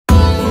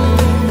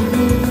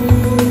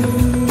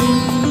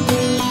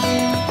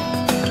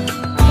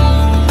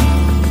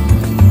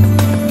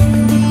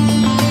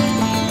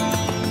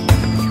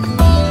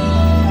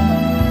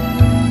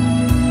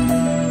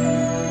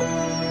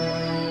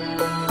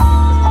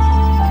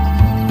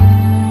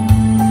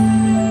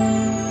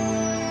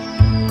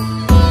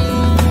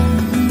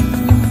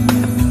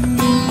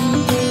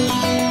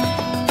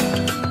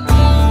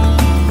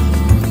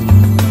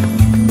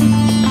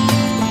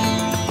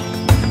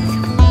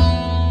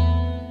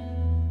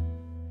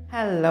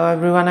Hello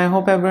everyone, I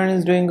hope everyone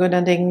is doing good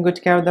and taking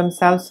good care of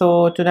themselves.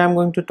 So today I'm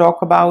going to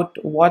talk about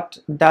what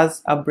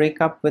does a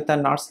breakup with a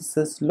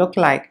narcissist look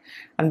like.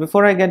 And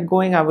before I get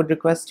going, I would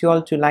request you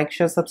all to like,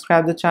 share,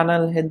 subscribe the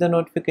channel, hit the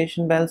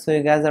notification bell so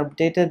you guys are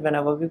updated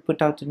whenever we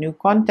put out a new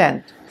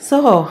content.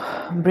 So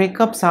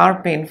breakups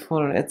are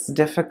painful, it's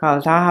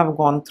difficult. I have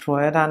gone through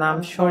it and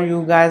I'm sure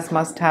you guys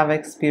must have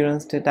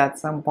experienced it at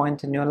some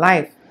point in your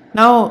life.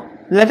 Now,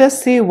 let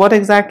us see what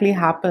exactly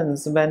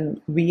happens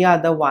when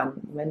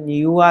when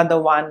you are the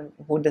one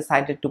who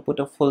decided to put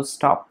a full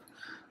stop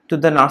to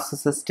the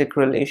narcissistic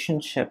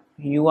relationship.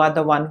 You are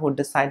the one who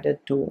decided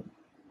to,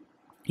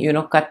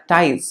 cut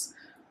ties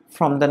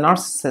from the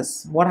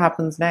narcissist. What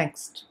happens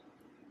next?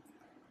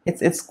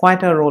 It's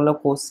quite a roller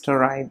coaster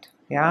ride.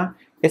 Yeah,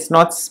 it's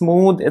not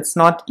smooth. It's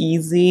not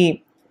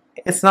easy.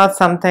 It's not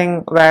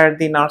something where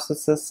the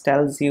narcissist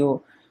tells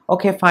you,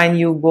 okay, fine,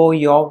 you go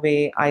your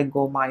way, I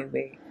go my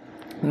way.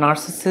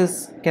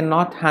 Narcissists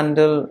cannot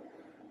handle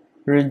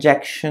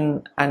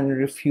rejection and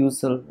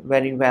refusal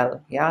very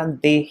well. Yeah,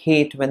 they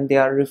hate when they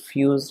are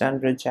refused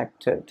and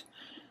rejected,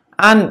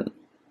 and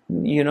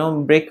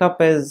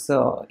breakup is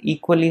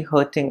equally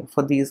hurting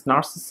for these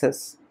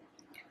narcissists.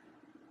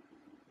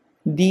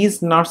 These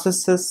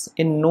narcissists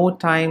in no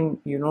time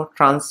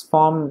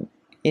transform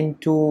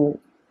into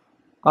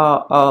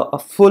a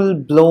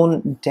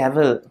full-blown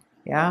devil.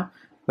 Yeah,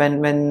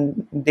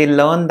 when they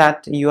learn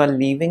that you are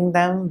leaving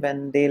them,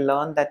 when they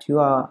learn that you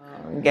are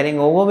getting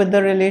over with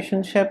the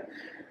relationship,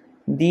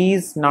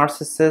 these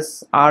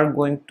narcissists are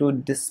going to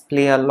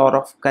display a lot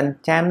of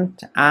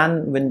contempt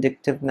and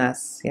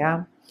vindictiveness.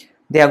 Yeah,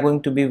 they are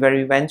going to be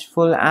very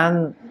vengeful,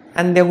 and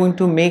they're going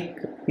to make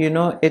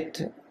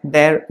it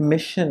their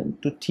mission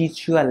to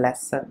teach you a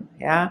lesson.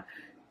 Yeah,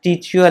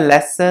 teach you a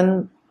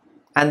lesson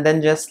and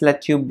then just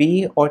let you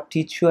be, or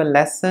teach you a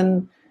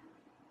lesson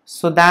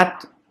so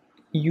that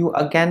you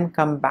again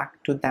come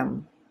back to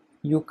them.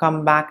 You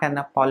come back and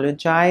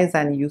apologize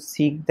and you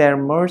seek their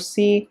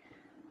mercy,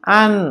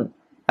 and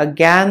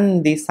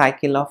again the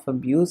cycle of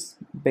abuse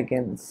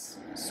begins.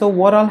 So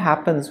what all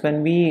happens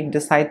when we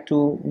decide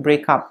to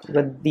break up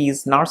with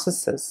these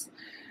narcissists?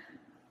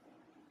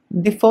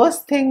 The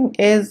first thing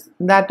is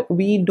that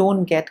we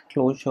don't get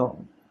closure.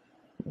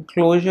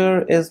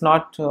 Closure is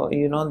not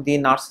the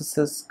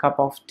narcissist's cup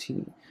of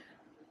tea.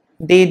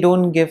 They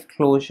don't give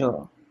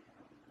closure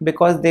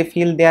because they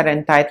feel they are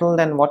entitled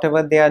and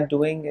whatever they are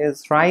doing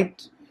is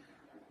right.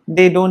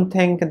 They don't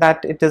think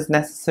that it is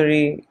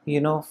necessary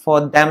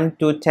for them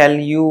to tell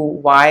you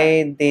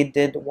why they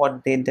did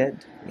what they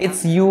did.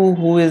 It's you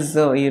who is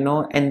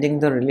ending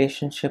the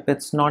relationship,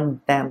 it's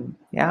not them.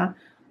 Yeah,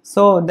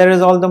 so there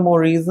is all the more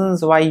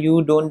reasons why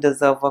you don't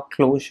deserve a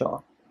closure.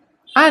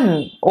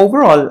 And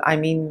overall, I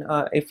mean,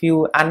 if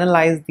you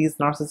analyze these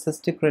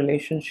narcissistic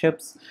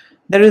relationships,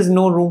 there is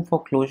no room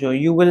for closure.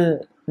 You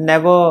will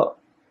never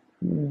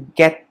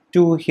get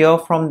to hear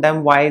from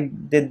them why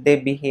did they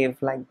behave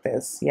like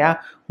this. Yeah,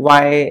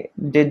 why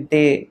did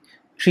they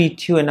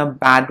treat you in a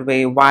bad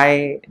way,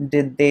 why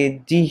did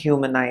they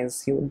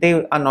dehumanize you?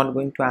 They are not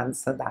going to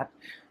answer that.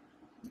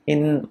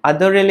 In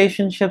other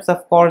relationships,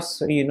 of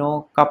course,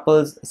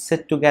 couples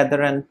sit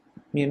together and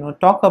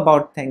talk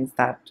about things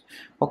that,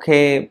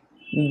 okay,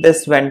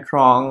 this went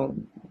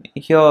wrong,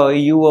 here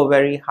you were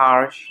very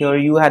harsh, here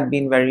you had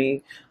been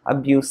very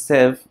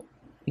abusive,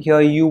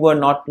 here you were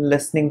not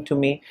listening to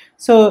me.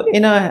 So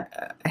in a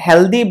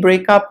healthy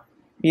breakup,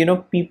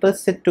 people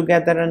sit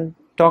together and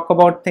talk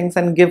about things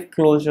and give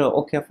closure.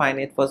 Okay, fine,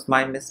 it was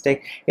my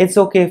mistake, it's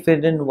okay if it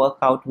didn't work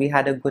out, we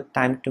had a good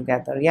time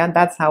together. Yeah,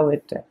 that's how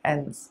it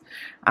ends.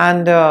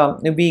 And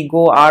we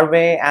go our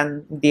way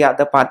and the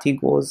other party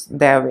goes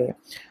their way.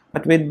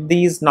 But with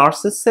these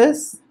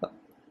narcissists,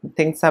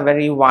 things are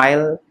very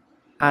wild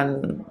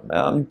and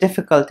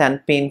difficult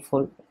and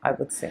painful, I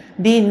would say.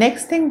 The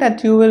next thing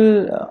that you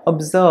will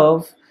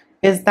observe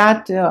is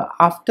that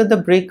after the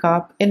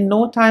breakup, in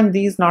no time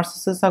these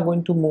narcissists are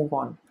going to move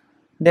on.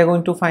 They're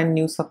going to find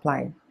new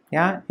supply.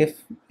 Yeah,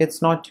 if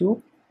it's not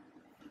you,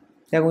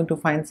 they're going to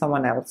find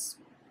someone else.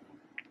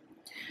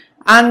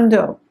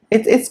 And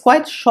it's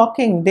quite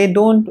shocking. They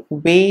don't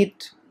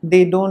wait,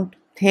 they don't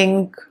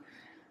think,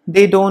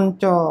 they don't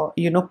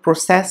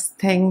process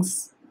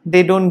things,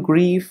 they don't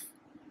grieve.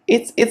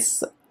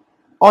 It's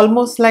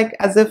almost like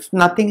as if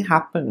nothing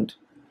happened.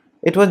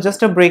 It was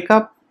just a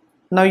breakup,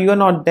 now you're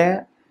not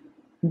there.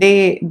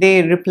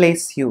 They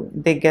replace you,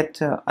 they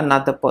get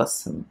another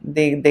person,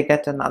 they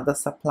get another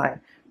supply.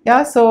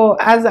 Yeah, so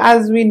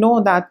as we know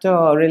that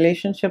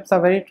relationships are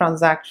very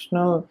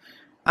transactional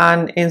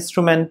and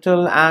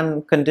instrumental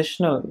and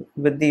conditional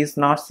with these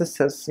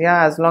narcissists.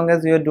 Yeah, as long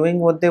as you're doing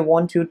what they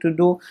want you to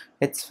do,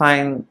 it's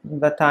fine.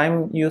 The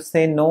time you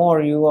say no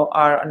or you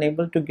are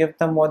unable to give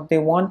them what they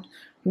want,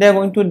 they're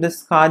going to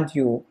discard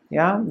you.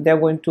 Yeah, they're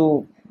going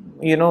to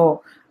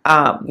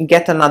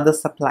get another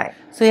supply.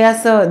 So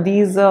yes,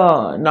 these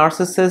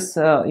narcissists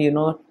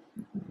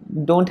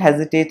don't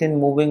hesitate in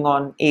moving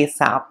on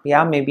ASAP.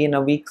 Yeah, maybe in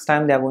a week's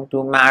time they're going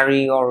to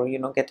marry, or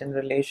get in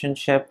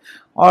relationship,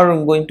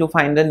 or going to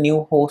find a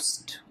new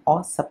host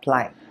or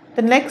supply.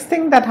 The next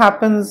thing that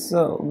happens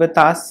with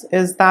us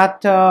is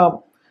that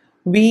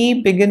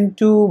we begin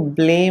to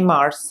blame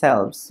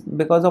ourselves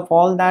because of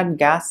all that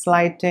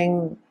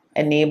gaslighting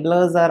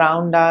enablers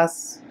around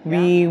us.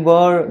 We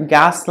were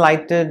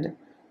gaslighted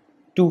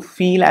to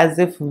feel as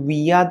if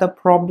we are the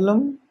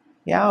problem.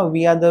 Yeah,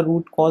 we are the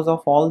root cause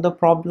of all the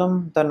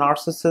problem. The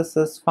narcissist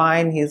is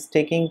fine, he's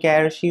taking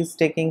care, she's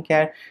taking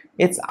care.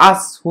 It's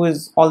us who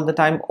is all the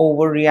time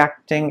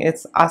overreacting.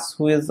 It's us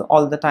who is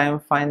all the time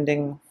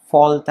finding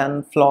fault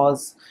and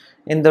flaws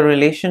in the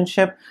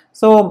relationship.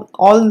 So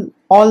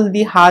all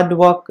the hard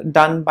work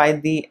done by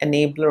the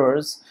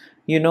enablers,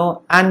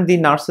 and the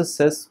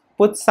narcissist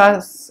puts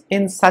us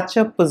in such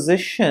a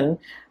position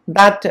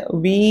that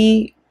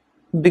we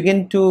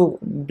begin to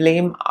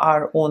blame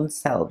our own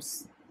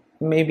selves.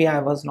 Maybe I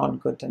was not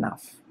good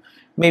enough.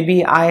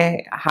 Maybe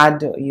I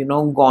had,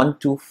 gone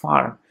too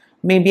far.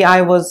 Maybe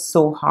I was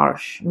so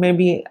harsh.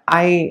 Maybe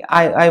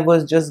I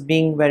was just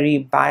being very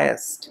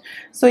biased.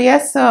 So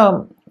yes,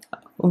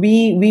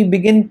 we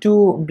begin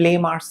to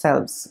blame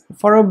ourselves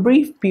for a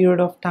brief period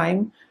of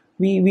time.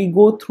 We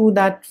go through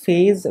that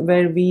phase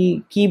where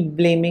we keep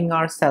blaming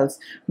ourselves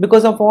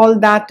because of all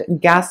that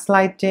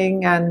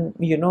gaslighting and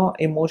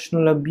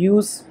emotional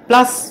abuse,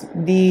 plus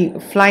the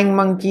flying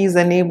monkeys,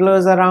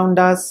 enablers around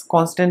us,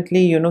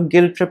 constantly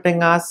guilt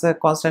tripping us,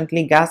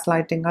 constantly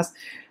gaslighting us.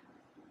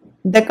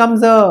 There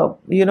comes a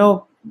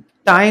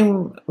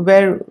time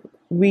where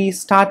we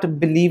start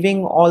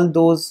believing all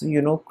those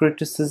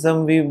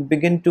criticism. We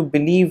begin to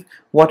believe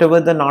whatever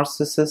the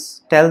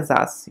narcissist tells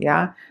us,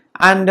 yeah,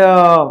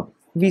 and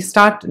we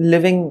start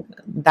living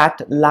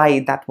that lie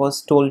that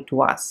was told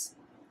to us.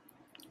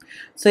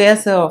 So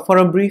yes, for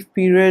a brief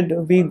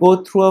period we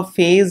go through a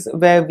phase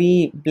where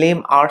we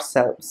blame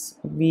ourselves.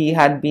 We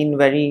had been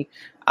very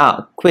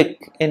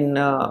quick in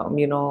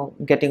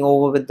getting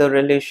over with the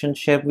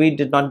relationship. We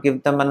did not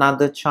give them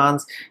another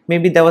chance.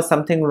 Maybe there was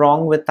something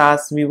wrong with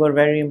us. We were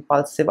very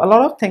impulsive. A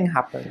lot of things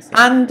happens,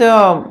 and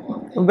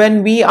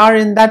when we are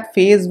in that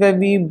phase where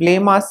we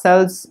blame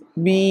ourselves,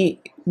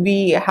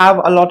 we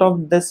have a lot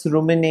of this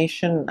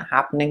rumination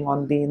happening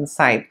on the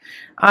inside,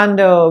 and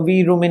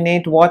we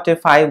ruminate, what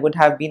if I would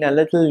have been a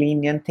little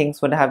lenient,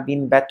 things would have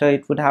been better,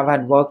 it would have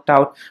had worked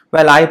out.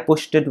 Well, I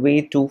pushed it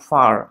way too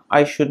far.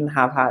 I shouldn't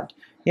have had,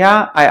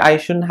 yeah, I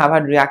shouldn't have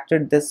had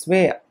reacted this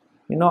way,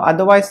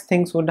 otherwise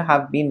things would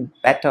have been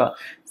better.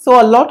 So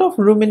a lot of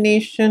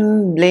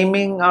rumination,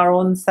 blaming our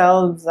own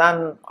selves,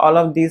 and all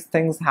of these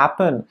things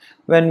happen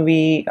when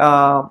we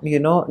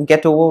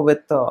get over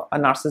with a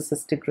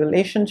narcissistic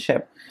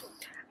relationship.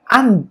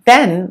 And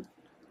then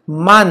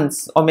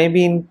months, or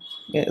maybe in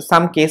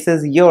some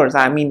cases years,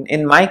 I mean,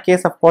 in my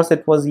case, of course,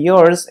 it was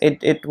years.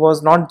 It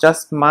was not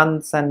just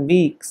months and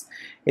weeks,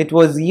 it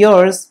was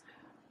years.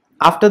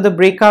 After the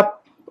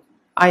breakup,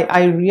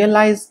 I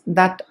realized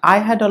that I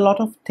had a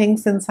lot of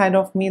things inside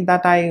of me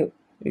that I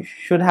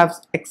should have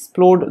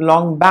explored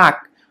long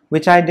back,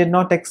 which I did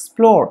not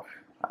explore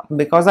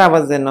because I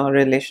was in a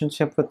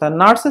relationship with a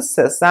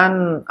narcissist,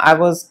 and I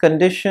was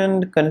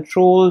conditioned,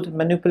 controlled,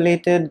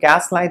 manipulated,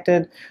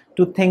 gaslighted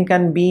to think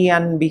and be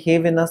and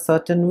behave in a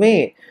certain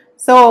way.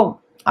 So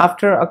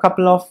after a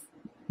couple of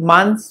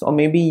months or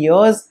maybe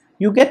years,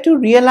 you get to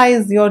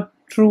realize your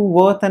true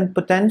worth and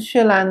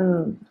potential,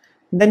 and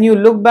then you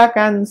look back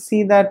and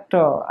see that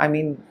I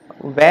mean,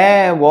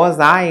 where was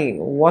I?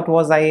 What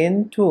was I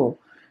into?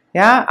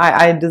 Yeah,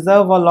 I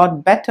deserve a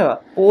lot better.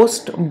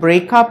 Post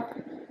breakup,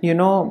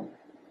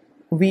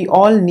 we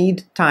all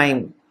need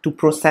time to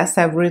process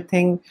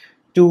everything,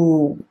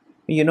 to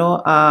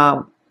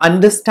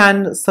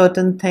understand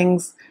certain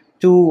things,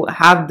 to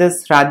have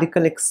this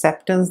radical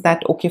acceptance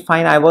that okay,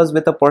 fine, I was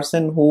with a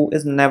person who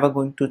is never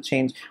going to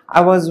change.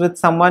 I was with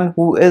someone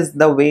who is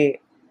the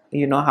way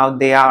how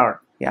they are.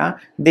 Yeah,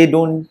 they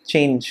don't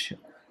change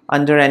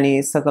under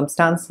any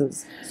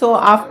circumstances. So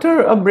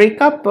after a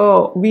breakup,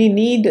 we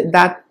need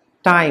that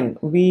time.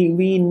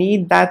 We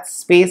need that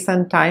space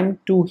and time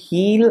to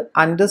heal,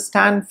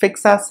 understand,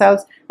 fix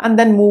ourselves, and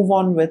then move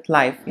on with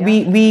life. Yeah.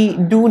 We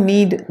do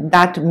need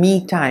that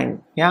me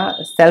time. Yeah,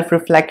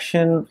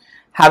 self-reflection,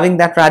 having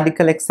that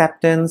radical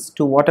acceptance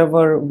to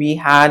whatever we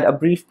had, a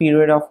brief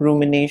period of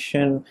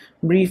rumination,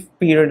 brief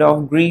period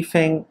of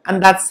grieving,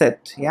 and that's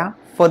it. Yeah.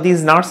 For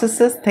these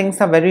narcissists, things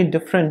are very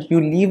different.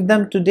 You leave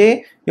them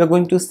today, you're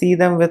going to see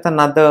them with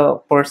another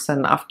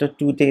person after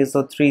 2 days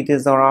or 3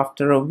 days or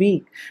after a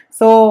week.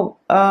 So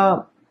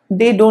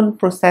they don't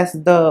process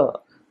the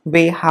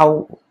way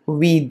how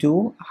we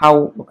do,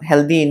 how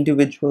healthy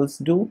individuals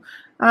do.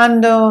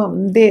 And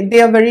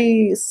they are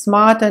very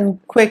smart and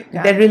quick.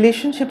 Yeah. Their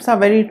relationships are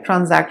very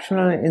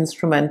transactional and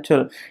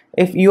instrumental.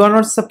 If you are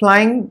not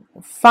supplying,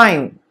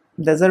 fine,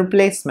 there's a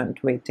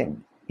replacement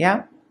waiting.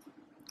 Yeah.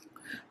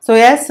 So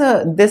yes,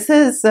 this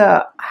is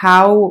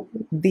how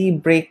the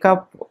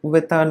breakup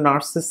with a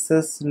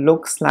narcissist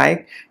looks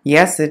like.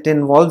 Yes, it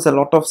involves a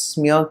lot of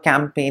smear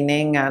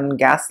campaigning and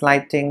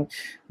gaslighting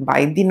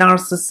by the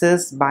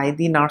narcissist, by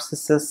the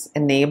narcissist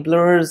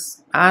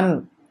enablers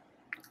and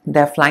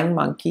their flying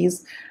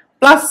monkeys.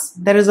 Plus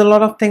there is a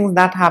lot of things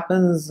that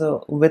happens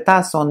with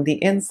us on the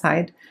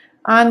inside,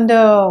 and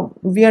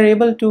we are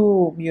able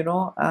to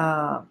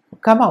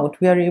come out,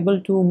 we are able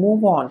to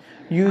move on.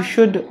 You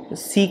should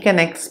seek an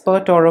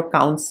expert or a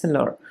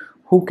counselor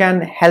who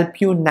can help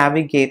you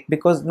navigate,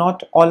 because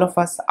not all of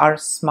us are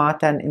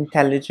smart and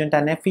intelligent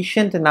and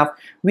efficient enough.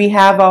 We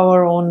have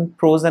our own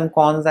pros and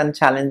cons and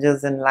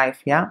challenges in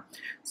life, yeah.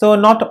 So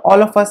not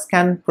all of us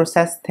can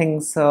process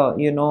things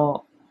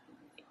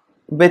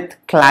with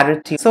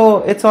clarity. So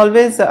it's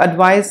always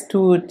advised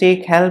to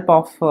take help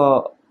of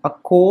a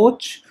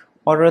coach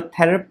or a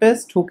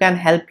therapist who can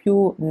help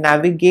you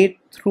navigate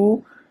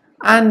through,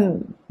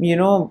 and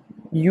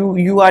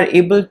you are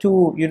able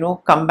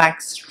to come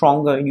back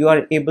stronger, you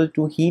are able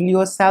to heal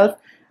yourself,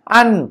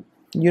 and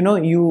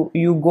you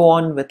go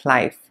on with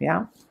life,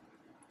 yeah.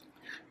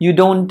 You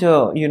don't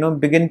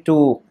begin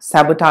to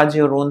sabotage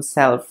your own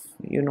self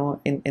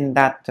in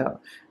that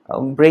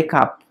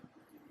breakup,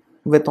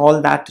 with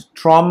all that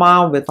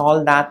trauma, with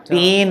all that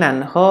pain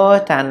and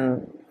hurt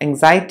and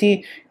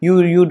anxiety.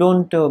 You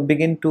don't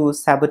begin to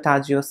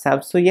sabotage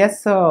yourself. So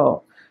yes,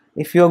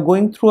 if you're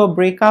going through a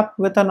breakup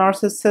with a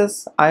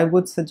narcissist, I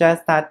would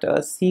suggest that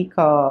seek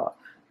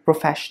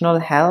professional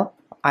help,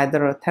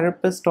 either a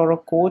therapist or a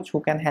coach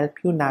who can help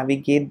you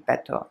navigate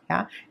better,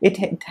 yeah.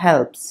 It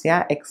helps,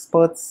 yeah.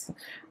 Experts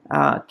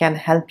can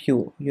help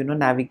you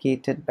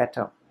navigate it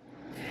better.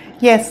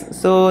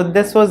 Yes, so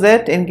this was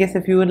it. In case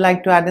if you would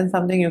like to add in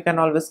something, you can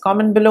always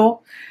comment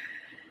below.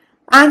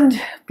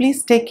 And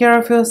please take care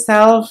of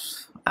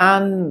yourself.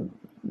 And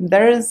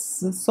there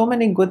is so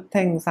many good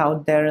things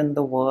out there in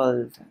the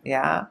world,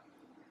 yeah.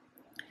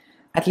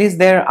 At least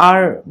there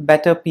are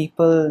better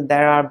people,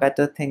 there are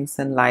better things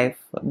in life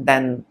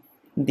than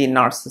the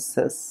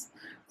narcissists.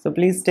 So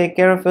please take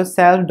care of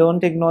yourself.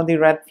 Don't ignore the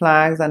red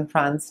flags and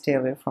try and stay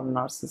away from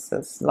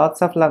narcissists.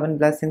 Lots of love and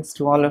blessings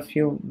to all of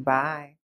you. Bye.